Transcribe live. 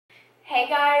Hey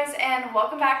guys, and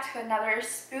welcome back to another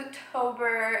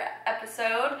Spooktober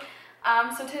episode.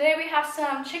 So today we have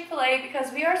some Chick-fil-A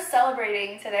because we are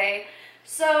celebrating today.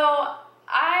 So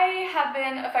I have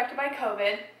been affected by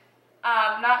COVID,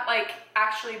 not like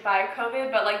actually by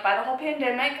COVID, but like by the whole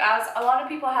pandemic, as a lot of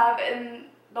people have in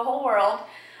the whole world.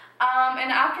 And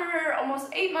after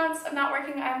almost 8 months of not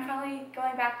working, I'm finally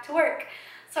going back to work.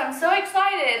 So I'm so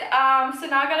excited. So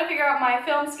now I gotta figure out my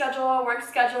film schedule, work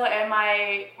schedule, and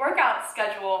my workout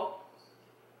schedule.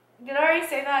 Did I already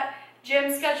say that?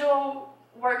 Gym schedule,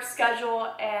 work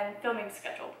schedule, and filming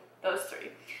schedule. Those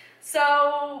three.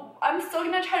 So I'm still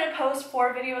gonna try to post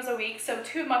 4 videos a week, so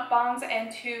 2 mukbangs and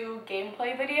 2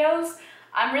 gameplay videos.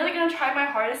 I'm really gonna try my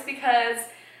hardest because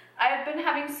I've been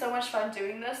having so much fun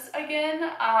doing this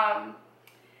again.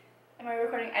 Am I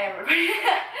recording? I am recording.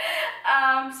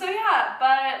 So yeah,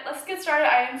 but let's get started.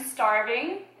 I am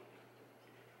starving.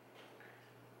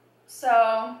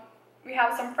 So we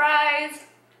have some fries,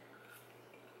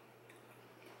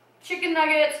 chicken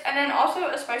nuggets, and then also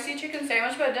a spicy chicken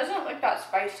sandwich, but it doesn't look that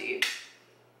spicy.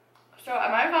 So I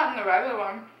might have gotten the regular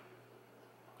one.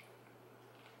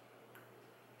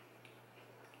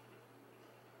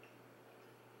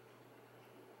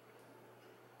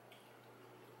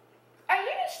 I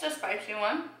think it's the spicy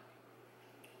one.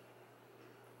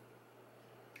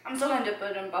 I'm still gonna dip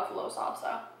it in buffalo sauce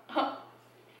though.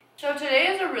 So today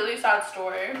is a really sad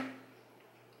story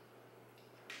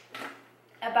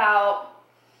about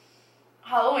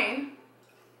Halloween.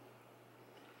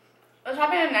 It was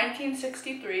happened in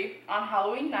 1963 on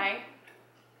Halloween night.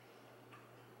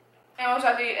 And it was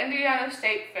at the Indiana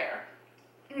State Fair.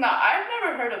 Now, I've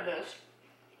never heard of this.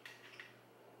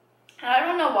 And I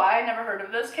don't know why I never heard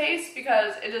of this case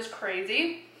because it is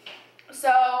crazy.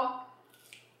 So,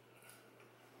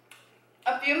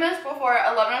 a few minutes before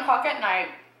 11 o'clock at night,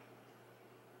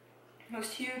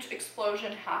 this huge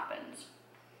explosion happens.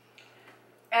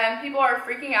 And people are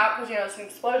freaking out because, you know, it's an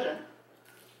explosion.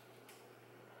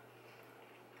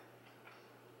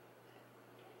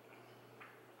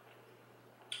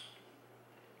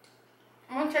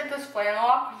 I'm gonna take this flannel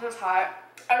off because it's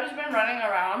hot. I've just been running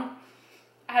around.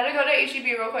 I had to go to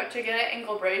H-E-B real quick to get an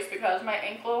ankle brace because my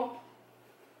ankle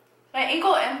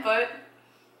and foot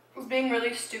was being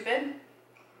really stupid.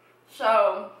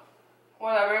 So,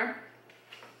 whatever.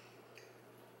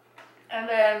 And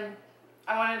then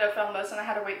I wanted to film this and I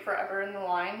had to wait forever in the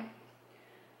line.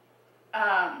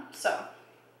 But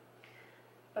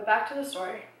back to the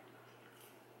story.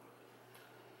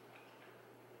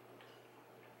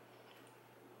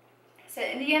 It's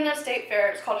at Indiana State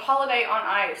Fair. It's called Holiday on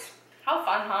Ice. How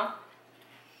fun, huh?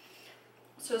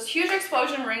 So this huge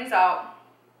explosion rings out.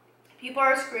 People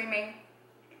are screaming.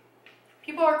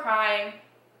 People are crying.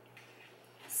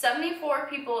 74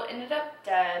 people ended up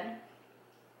dead.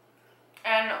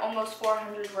 And almost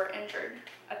 400 were injured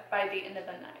by the end of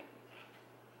the night.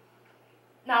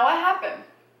 Now what happened?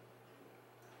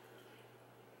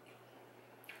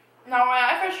 Now when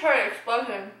I first heard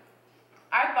explosion,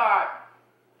 I thought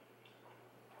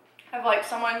of like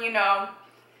someone, you know,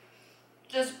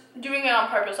 just doing it on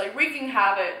purpose, like wreaking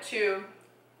havoc to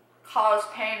cause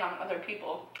pain on other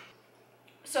people.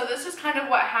 So this is kind of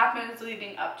what happens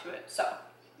leading up to it. So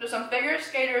there's some figure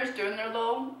skaters doing their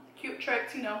little cute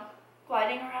tricks, you know,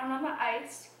 gliding around on the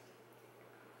ice.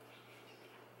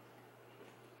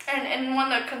 And when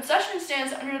the concession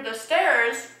stands under the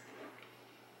stairs,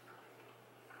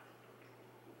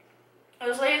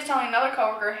 this lady's telling another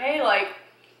coworker, hey, like,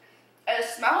 it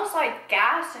smells like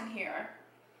gas in here.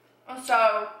 And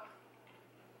so,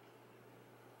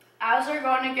 as they're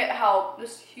going to get help,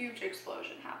 this huge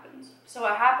explosion happens. So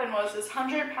what happened was this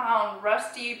 100-pound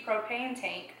rusty propane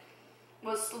tank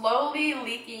was slowly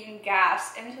leaking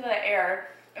gas into the air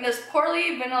in this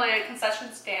poorly ventilated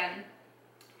concession stand.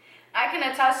 I can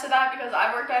attest to that because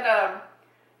I worked at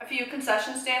a few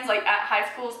concession stands, like at high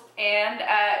schools and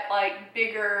at like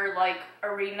bigger like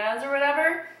arenas or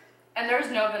whatever, and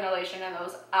there's no ventilation in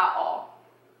those at all.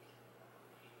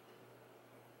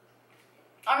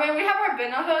 I mean, we have our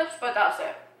vent hoods, but that's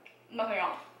it. Nothing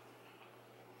else.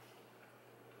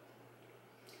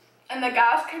 And the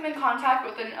gas came in contact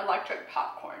with an electric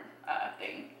popcorn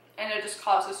thing, and it just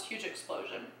caused this huge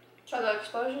explosion. So the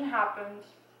explosion happens.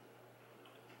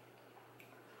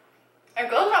 It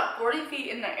goes up 40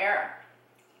 feet in the air.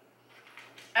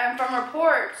 And from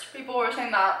reports, people were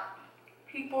saying that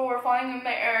people were flying in the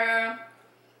air.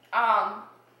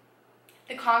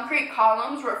 The concrete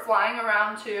columns were flying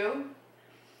around too.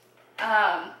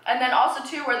 And then also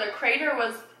too, where the crater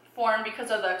was formed because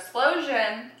of the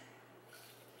explosion,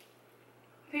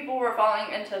 people were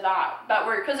falling into that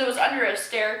were, because it was under a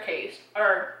staircase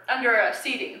or under a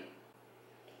seating.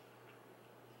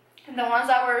 And the ones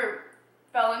that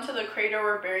fell into the crater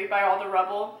were buried by all the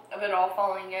rubble of it all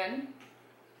falling in.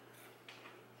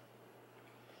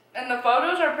 And the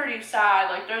photos are pretty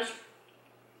sad. Like there's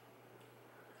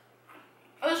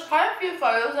quite a few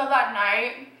photos of that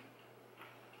night.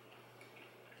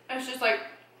 It's just like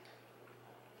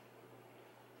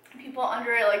people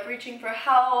under it like reaching for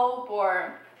help,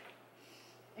 or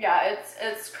yeah,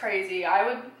 it's crazy.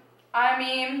 I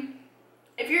mean,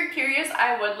 if you're curious,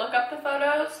 I would look up the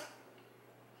photos.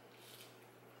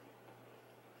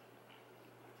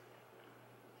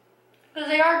 Because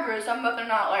they are gruesome, but they're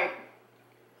not like,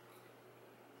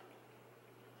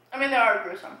 I mean, they are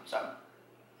gruesome, so.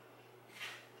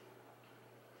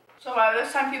 So by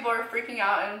this time, people are freaking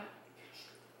out,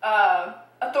 and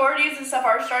authorities and stuff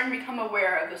are starting to become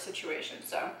aware of the situation.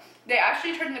 So they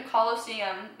actually turned the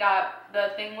Coliseum that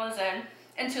the thing was in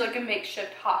into like a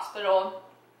makeshift hospital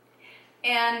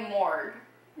and morgue.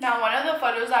 Now, one of the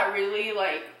photos that really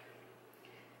like,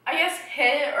 I guess,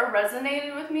 hit or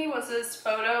resonated with me was this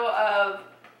photo of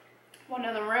one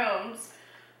of the rooms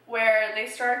where they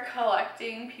started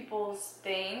collecting people's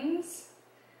things.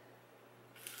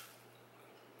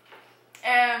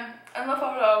 And in the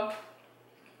photo,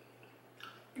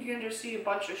 you can just see a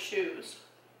bunch of shoes.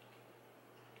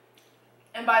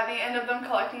 And by the end of them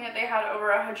collecting it, they had over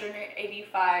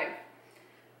 185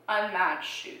 unmatched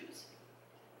shoes.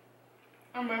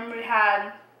 And then we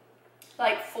had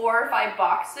like 4 or 5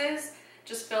 boxes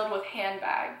just filled with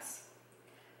handbags.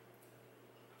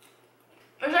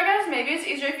 Which I guess maybe it's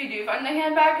easier if you do find the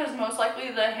handbag, because most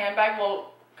likely the handbag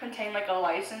will contain like a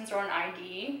license or an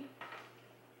ID.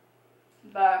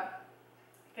 But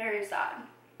very sad.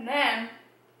 And then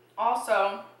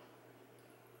also,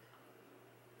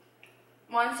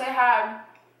 once they had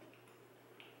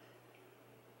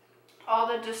all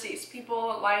the deceased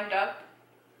people lined up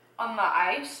on the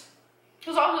ice,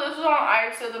 because also this was on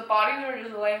ice, so the bodies were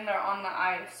just laying there on the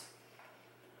ice.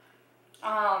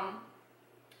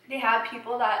 They had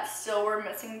people that still were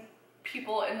missing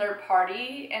people in their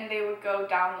party, and they would go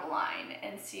down the line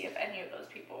and see if any of those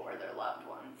people were their loved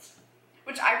ones.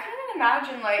 Which I couldn't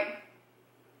imagine, like,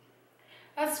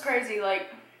 that's crazy, like,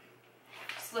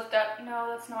 just lift up, no,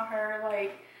 that's not her,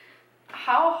 like,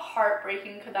 how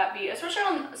heartbreaking could that be? Especially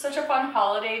on such a fun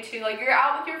holiday, too. Like, you're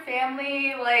out with your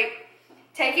family, like,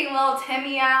 taking little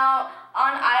Timmy out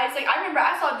on ice. Like, I remember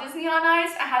I saw Disney on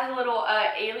Ice. I had a little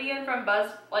alien from Buzz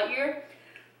Lightyear.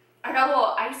 I got a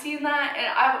little icy in that, and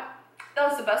that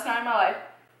was the best night of my life.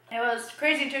 It was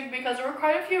crazy, too, because there were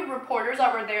quite a few reporters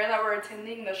that were there that were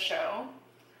attending the show.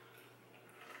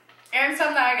 And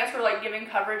some that I guess were like giving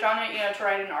coverage on it, you know, to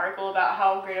write an article about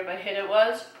how great of a hit it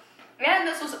was. And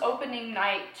this was opening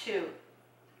night too.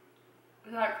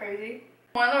 Isn't that crazy?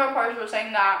 One of the reporters was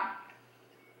saying that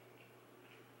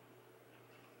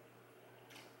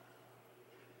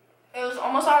it was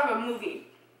almost out of a movie.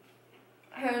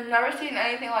 He had never seen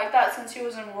anything like that since he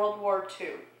was in World War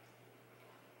II.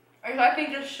 Which I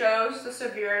think just shows the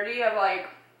severity of like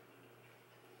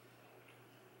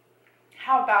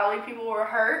how badly people were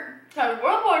hurt. Because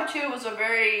World War II was a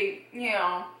very, you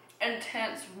know,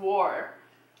 intense war.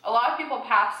 A lot of people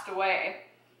passed away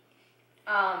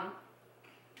from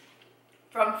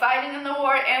fighting in the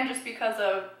war and just because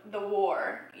of the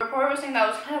war. The reporter was saying that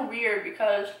was kind of weird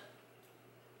because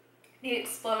the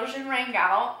explosion rang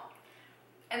out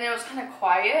and it was kind of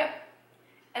quiet,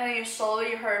 and then you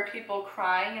slowly heard people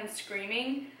crying and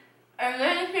screaming. And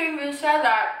then he even said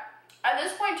that at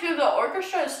this point too, the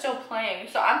orchestra is still playing.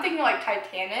 So I'm thinking like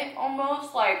Titanic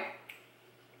almost, like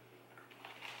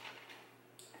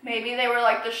maybe they were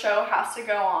like, the show has to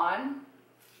go on,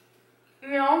 you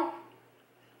know?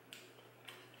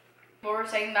 But we're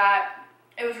saying that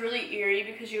it was really eerie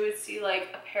because you would see like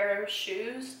a pair of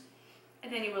shoes,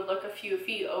 and then you would look a few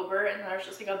feet over and there's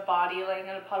just like a body laying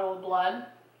in a puddle of blood.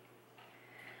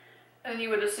 And you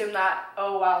would assume that,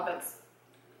 oh wow,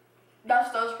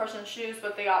 that's those person's shoes,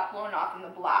 but they got blown off in the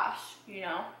blast, you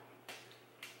know?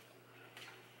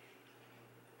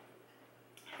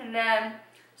 And then,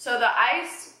 so the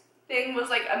ice thing was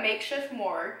like a makeshift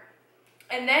morgue.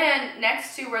 And then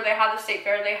next to where they had the state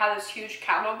fair, they had this huge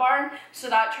cattle barn. So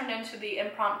that turned into the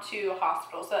impromptu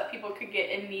hospital so that people could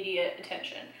get immediate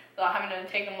attention without having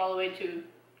to take them all the way to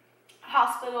a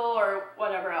hospital or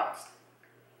whatever else.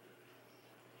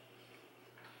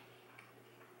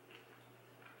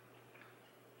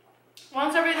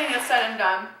 Once everything is said and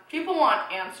done, people want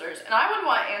answers. And I would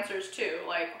want answers too,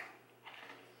 like,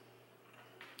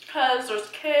 because there's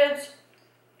kids,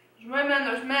 there's women,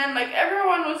 there's men, like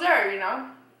everyone was there, you know?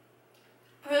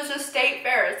 It was a state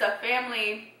fair. It's a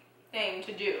family thing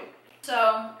to do.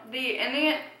 So the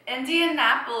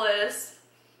Indianapolis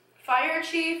fire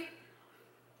chief,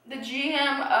 the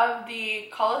GM of the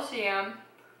Coliseum,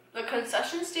 the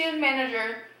concession stand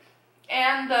manager,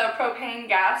 and the propane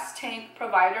gas tank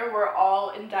provider were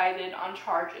all indicted on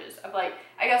charges of, like,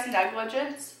 I guess,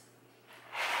 negligence.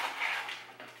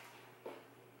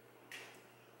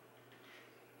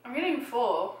 I'm getting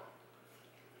full.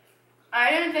 I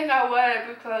didn't think I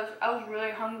would because I was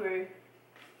really hungry.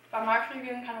 But I'm actually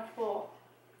getting kind of full.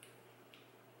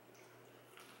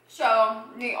 So,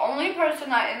 the only person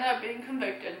that ended up being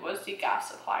convicted was the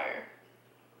gas supplier.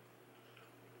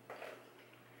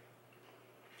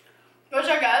 Which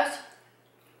I guess,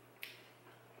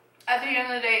 at the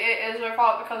end of the day, it is their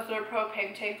fault because their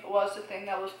propane tank was the thing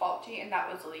that was faulty and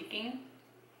that was leaking.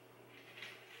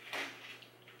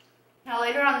 Now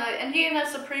later on, the Indiana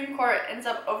Supreme Court ends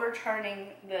up overturning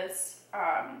this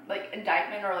like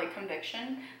indictment or like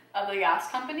conviction of the gas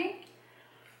company.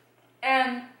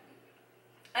 And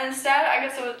instead, I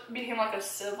guess it became like a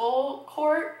civil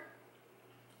court.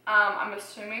 I'm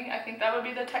assuming, I think that would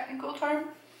be the technical term.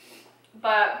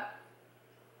 But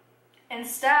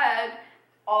instead,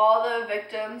 all the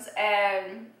victims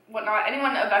and whatnot,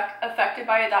 anyone affected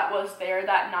by it that was there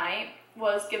that night,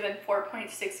 was given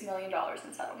 $4.6 million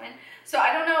in settlement. So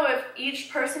I don't know if each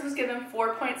person was given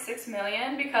 $4.6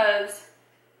 million, because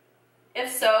if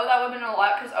so, that would have been a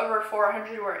lot, because over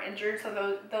 400 were injured,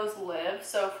 so those lived.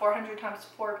 So 400 times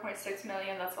 4.6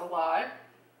 million, that's a lot.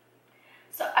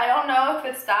 So I don't know if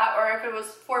it's that or if it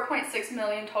was 4.6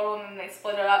 million total and then they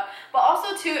split it up. But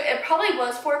also too, it probably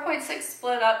was 4.6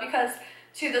 split up because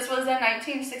too, this was in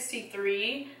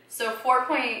 1963. So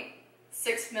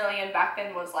 4.6 million back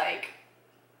then was like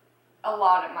a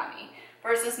lot of money.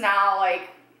 Versus now, like,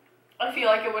 I feel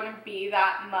like it wouldn't be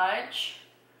that much.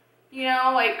 You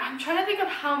know, like, I'm trying to think of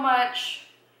how much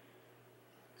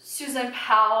Susan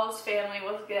Powell's family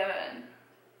was given.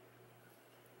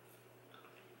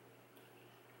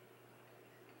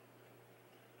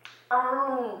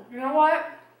 Oh, you know what?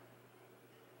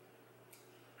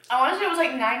 I want to say it was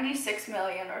like 96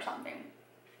 million or something.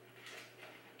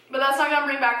 But that's not going to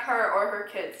bring back her or her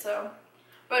kids, so.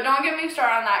 But don't get me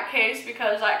started on that case,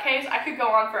 because that case, I could go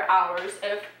on for hours.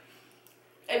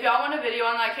 If y'all want a video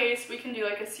on that case, we can do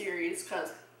like a series,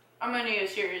 because I'm going to need a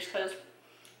series, because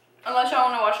unless y'all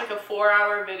want to watch like a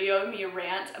 4-hour video of me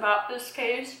rant about this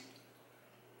case.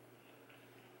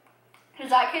 Because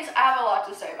that case, I have a lot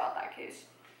to say about that case.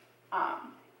 Yeah.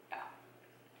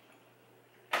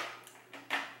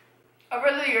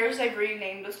 Over the years, they've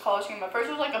renamed this Coliseum. At first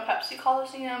it was like a Pepsi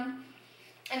Coliseum,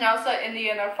 and now it's the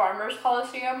Indiana Farmers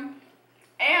Coliseum.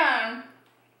 And,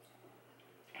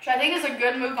 which I think is a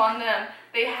good move on them,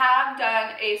 they have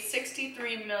done a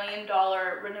 $63 million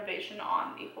renovation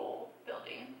on the whole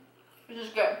building, which is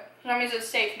good. So that means it's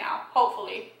safe now,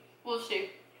 hopefully. We'll see.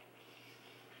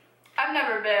 I've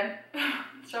never been,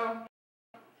 so.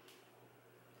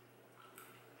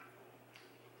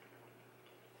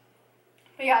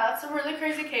 But yeah, that's a really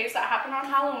crazy case that happened on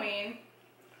Halloween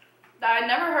that I'd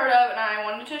never heard of, and I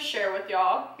wanted to share with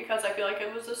y'all because I feel like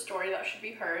it was a story that should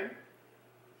be heard.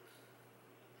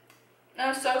 And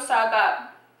it's so sad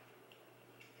that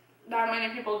that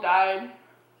many people died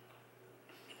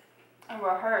and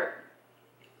were hurt.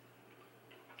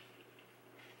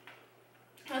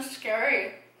 It's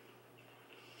scary.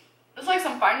 It's like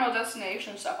some Final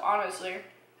Destination stuff, honestly.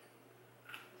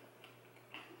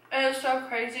 And it's so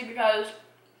crazy because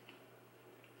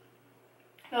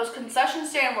those concession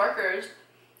stand workers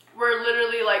were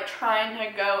literally like trying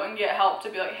to go and get help, to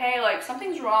be like, hey, like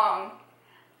something's wrong.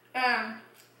 And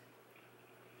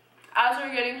as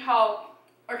they're getting help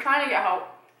or trying to get help,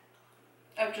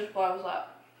 it just blows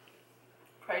up.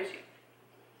 Crazy.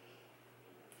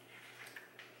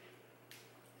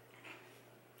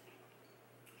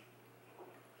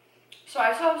 So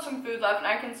I still have some food left and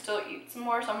I can still eat some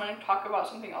more, so I'm going to talk about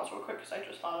something else real quick because I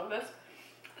just thought of this.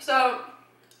 So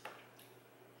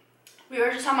we were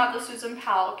just talking about the Susan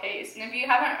Powell case, and if you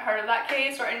haven't heard of that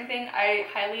case or anything, I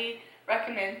highly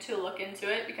recommend to look into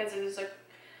it because it's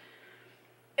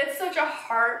such a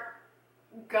heart,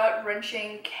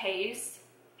 gut-wrenching case,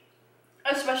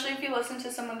 especially if you listen to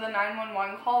some of the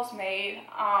 911 calls made.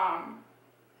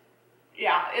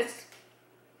 Yeah, it's,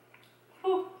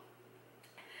 whew.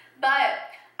 But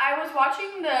I was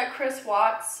watching the Chris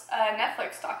Watts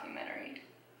Netflix documentary.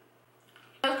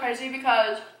 It was crazy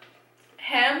because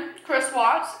him, Chris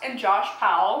Watts, and Josh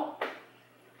Powell,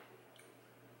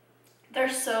 they're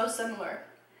so similar.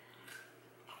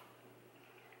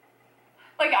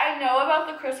 like, I know about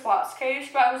the Chris Watts case,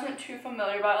 but I wasn't too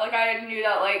familiar about it. Like, I knew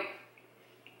that, like,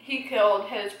 he killed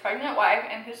his pregnant wife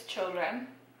and his children.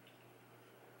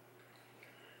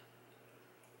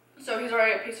 So he's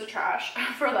already a piece of trash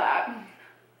for that.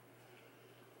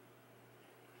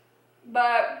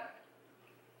 But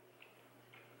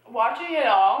watching it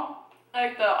all,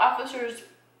 like the officer's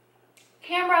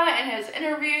camera and his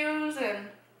interviews and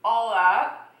all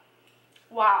that,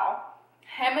 wow.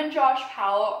 Him and Josh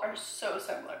Powell are so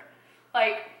similar.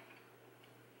 Like,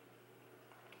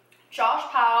 Josh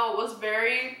Powell was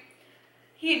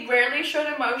he rarely showed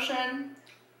emotion.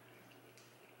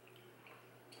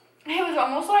 He was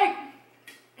almost like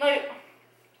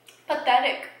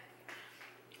pathetic.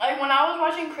 Like, when I was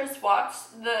watching Chris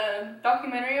Watts, the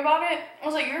documentary about it, I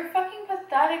was like, you're fucking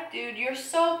pathetic, dude. You're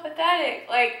so pathetic.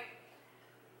 Like,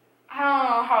 I don't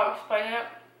know how to explain it.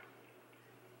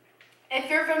 If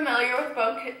you're familiar with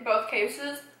both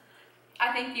cases,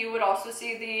 I think you would also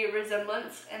see the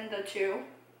resemblance in the two.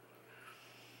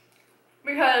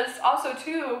 Because also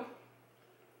too,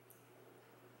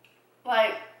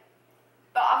 like,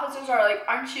 the officers are like,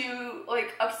 aren't you,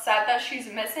 like, upset that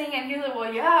she's missing? And he's like,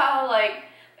 well, yeah, like,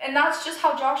 and that's just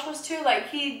how Josh was too. Like,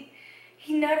 he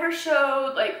never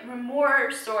showed, like,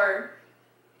 remorse, or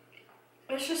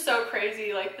it's just so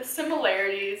crazy, like, the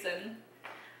similarities. And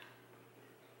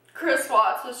Chris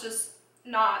Watts was just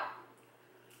not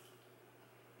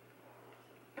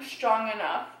strong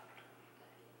enough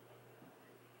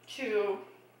to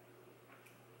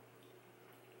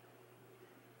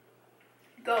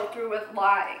go through with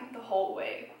lying the whole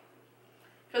way.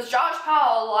 Because Josh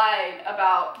Powell lied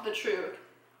about the truth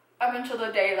up until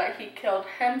the day that he killed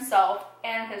himself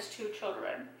and his 2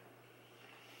 children.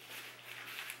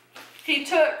 He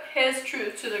took his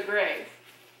truth to the grave.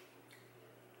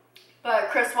 But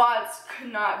Chris Watts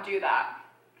could not do that.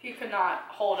 He could not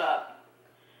hold up.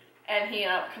 And he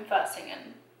ended up confessing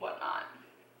and whatnot.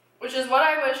 Which is what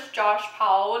I wish Josh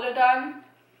Powell would have done.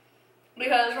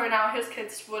 Because right now his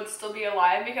kids would still be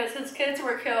alive. Because his kids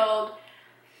were killed,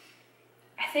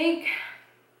 I think,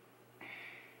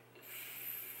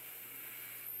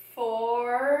 3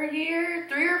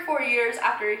 or 4 years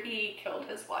after he killed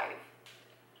his wife.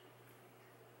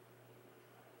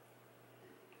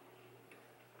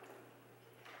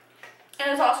 And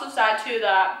it's also sad too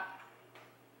that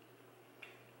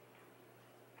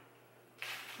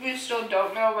we still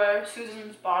don't know where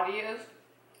Susan's body is.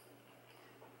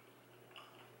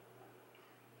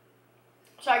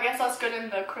 So I guess that's good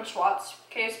in the Chris Watts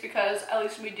case, because at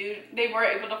least they were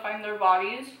able to find their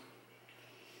bodies.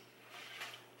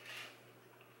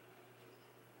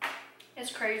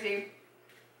 It's crazy.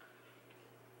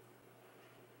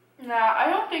 Nah, I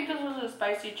don't think this was a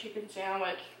spicy chicken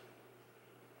sandwich.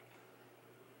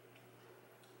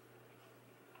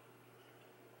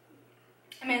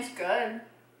 I mean, it's good.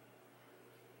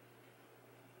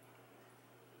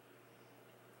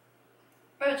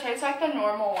 But it tastes like the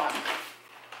normal one.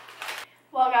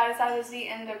 Well, guys, that is the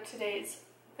end of today's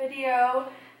video.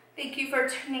 Thank you for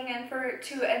tuning in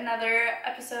to another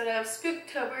episode of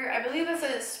Spooktober. I believe this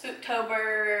is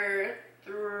Spooktober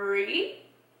 3,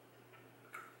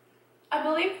 I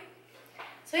believe.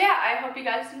 So yeah, I hope you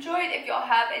guys enjoyed. If y'all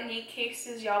have any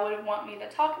cases y'all would want me to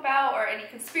talk about, or any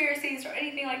conspiracies or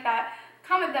anything like that,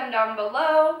 comment them down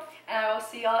below, and I will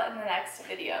see y'all in the next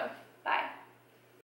video. Bye.